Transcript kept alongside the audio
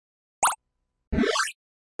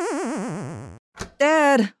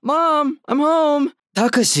Dad! Mom! I'm home!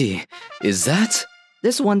 Takashi! Is that?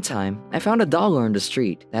 This one time, I found $1 on the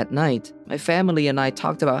street. That night, my family and I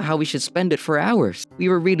talked about how we should spend it for hours. We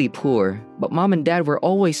were really poor, but Mom and Dad were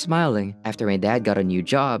always smiling. After my dad got a new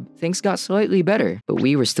job, things got slightly better, but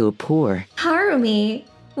we were still poor. Harumi,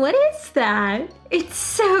 what is that? It's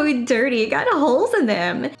so dirty, it got holes in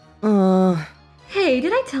them. Hey,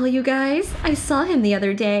 did I tell you guys? I saw him the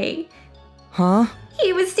other day. Huh?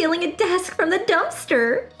 He was stealing a desk from the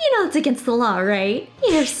dumpster. You know it's against the law, right?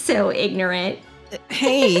 You're so ignorant.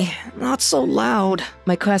 Hey, not so loud.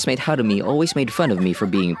 My classmate Harumi always made fun of me for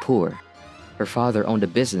being poor. Her father owned a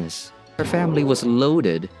business. Her family was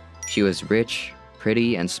loaded. She was rich,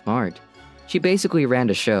 pretty, and smart. She basically ran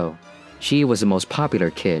the show. She was the most popular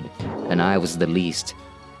kid, and I was the least.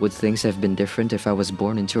 Would things have been different if I was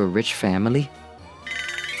born into a rich family?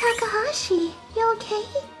 Takahashi, you okay?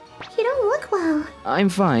 You don't look well. I'm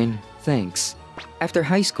fine, thanks. After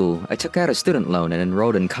high school, I took out a student loan and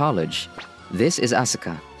enrolled in college. This is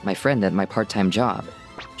Asuka, my friend at my part-time job.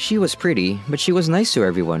 She was pretty, but she was nice to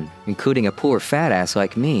everyone, including a poor fat ass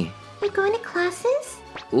like me. You're going to classes?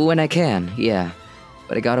 When I can, yeah.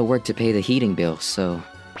 But I gotta work to pay the heating bill, so...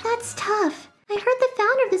 That's tough. I heard the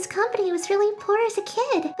founder of this company was really poor as a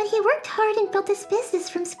kid, but he worked hard and built his business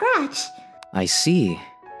from scratch. I see.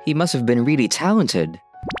 He must have been really talented.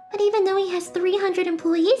 But even though he has 300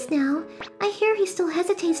 employees now, I hear he still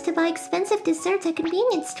hesitates to buy expensive desserts at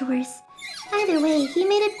convenience stores. Either way, he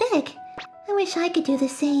made it big. I wish I could do the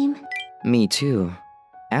same. Me too.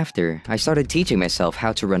 After, I started teaching myself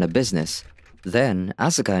how to run a business. Then,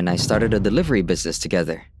 Asuka and I started a delivery business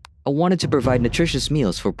together. I wanted to provide nutritious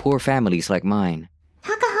meals for poor families like mine.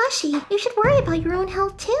 Takahashi, you should worry about your own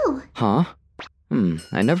health too. Huh?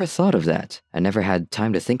 I never thought of that. I never had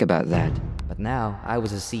time to think about that. But now, I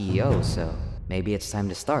was a CEO, so maybe it's time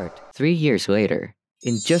to start. 3 years later,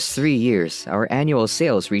 in just 3 years, our annual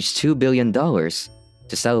sales reached $2 billion.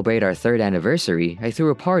 To celebrate our 3rd anniversary, I threw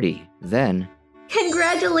a party. Then...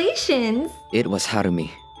 Congratulations! It was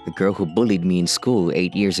Harumi, the girl who bullied me in school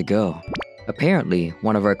 8 years ago. Apparently,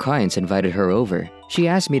 one of our clients invited her over. She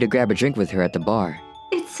asked me to grab a drink with her at the bar.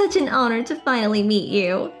 It's such an honor to finally meet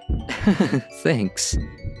you. Thanks.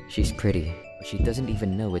 She's pretty, but she doesn't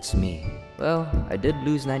even know it's me. Well, I did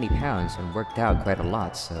lose 90 pounds and worked out quite a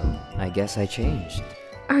lot, so I guess I changed.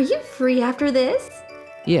 Are you free after this?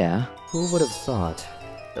 Yeah, who would have thought?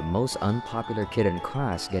 The most unpopular kid in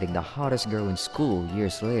class getting the hottest girl in school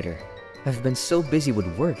years later. I've been so busy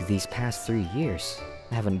with work these past 3 years.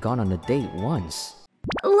 I haven't gone on a date once.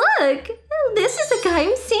 Look! This is the guy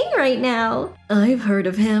I'm seeing right now. I've heard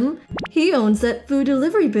of him. He owns that food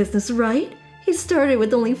delivery business, right? He started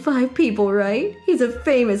with only 5 people, right? He's a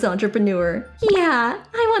famous entrepreneur. Yeah,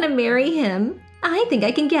 I want to marry him. I think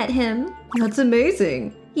I can get him. That's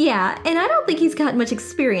amazing. Yeah, and I don't think he's got much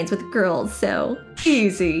experience with girls, so...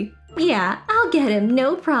 Easy. Yeah, I'll get him,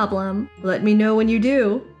 no problem. Let me know when you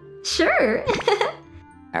do. Sure.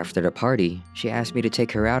 After the party, she asked me to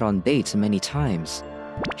take her out on dates many times.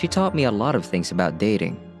 She taught me a lot of things about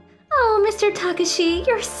dating. Oh, Mr. Takashi,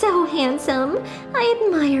 you're so handsome. I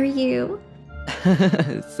admire you.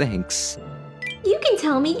 Thanks. You can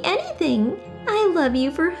tell me anything. I love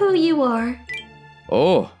you for who you are.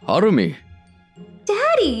 Oh, Harumi.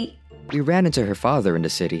 Daddy! We ran into her father in the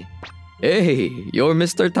city. Hey, you're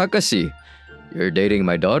Mr. Takashi. You're dating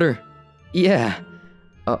my daughter? Yeah.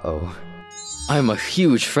 Uh-oh. I'm a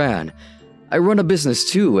huge fan. I run a business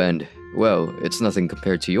too, and, well, it's nothing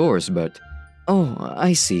compared to yours, but... Oh,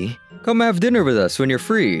 I see. Come have dinner with us when you're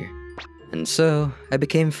free. And so, I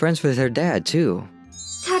became friends with her dad too.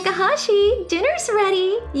 Takahashi, dinner's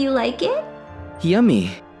ready. You like it?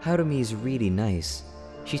 Yummy! Harumi is really nice.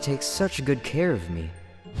 She takes such good care of me.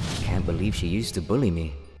 I can't believe she used to bully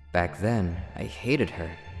me. Back then, I hated her.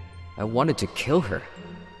 I wanted to kill her,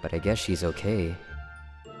 but I guess she's okay.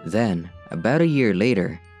 Then, about a year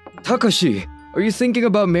later... Takashi, are you thinking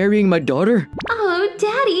about marrying my daughter? Oh,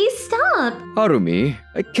 Daddy, stop! Harumi,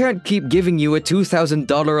 I can't keep giving you a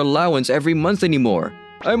 $2,000 allowance every month anymore.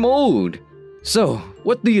 I'm old. So,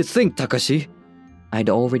 what do you think, Takashi? I'd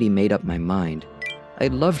already made up my mind. I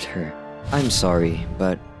loved her. I'm sorry,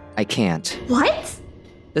 but I can't. What?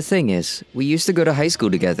 The thing is, we used to go to high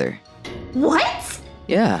school together. What?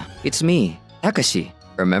 Yeah, it's me, Takashi.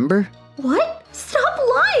 Remember? What? Stop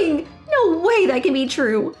lying! No way that can be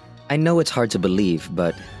true. I know it's hard to believe,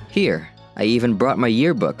 but here, I even brought my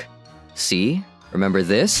yearbook. See? Remember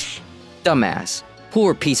this? Dumbass.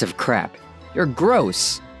 Poor piece of crap. You're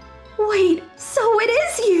gross. Wait, so it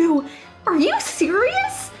is you! Are you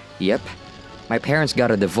serious? Yep. My parents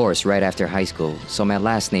got a divorce right after high school, so my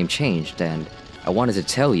last name changed, and I wanted to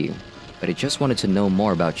tell you, but I just wanted to know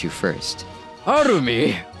more about you first.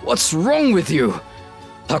 Harumi, what's wrong with you?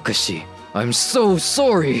 Takashi, I'm so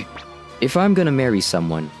sorry. If I'm gonna marry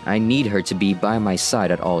someone, I need her to be by my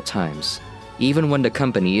side at all times. Even when the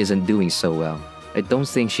company isn't doing so well, I don't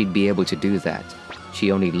think she'd be able to do that.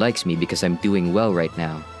 She only likes me because I'm doing well right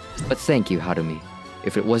now. But thank you, Harumi.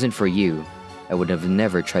 If it wasn't for you, I would have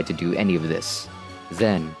never tried to do any of this.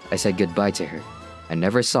 Then, I said goodbye to her. I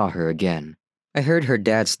never saw her again. I heard her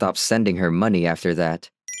dad stopped sending her money after that.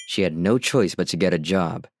 She had no choice but to get a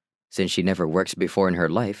job. Since she never worked before in her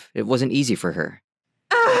life, it wasn't easy for her.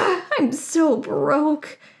 I'm so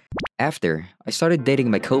broke. After, I started dating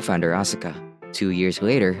my co-founder Asuka. 2 years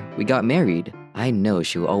later, we got married. I know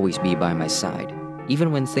she'll always be by my side,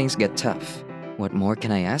 even when things get tough. What more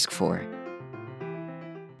can I ask for?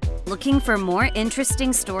 Looking for more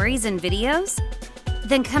interesting stories and videos?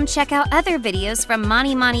 Then come check out other videos from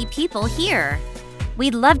Mani Mani people here.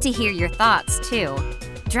 We'd love to hear your thoughts too.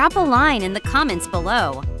 Drop a line in the comments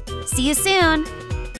below. See you soon!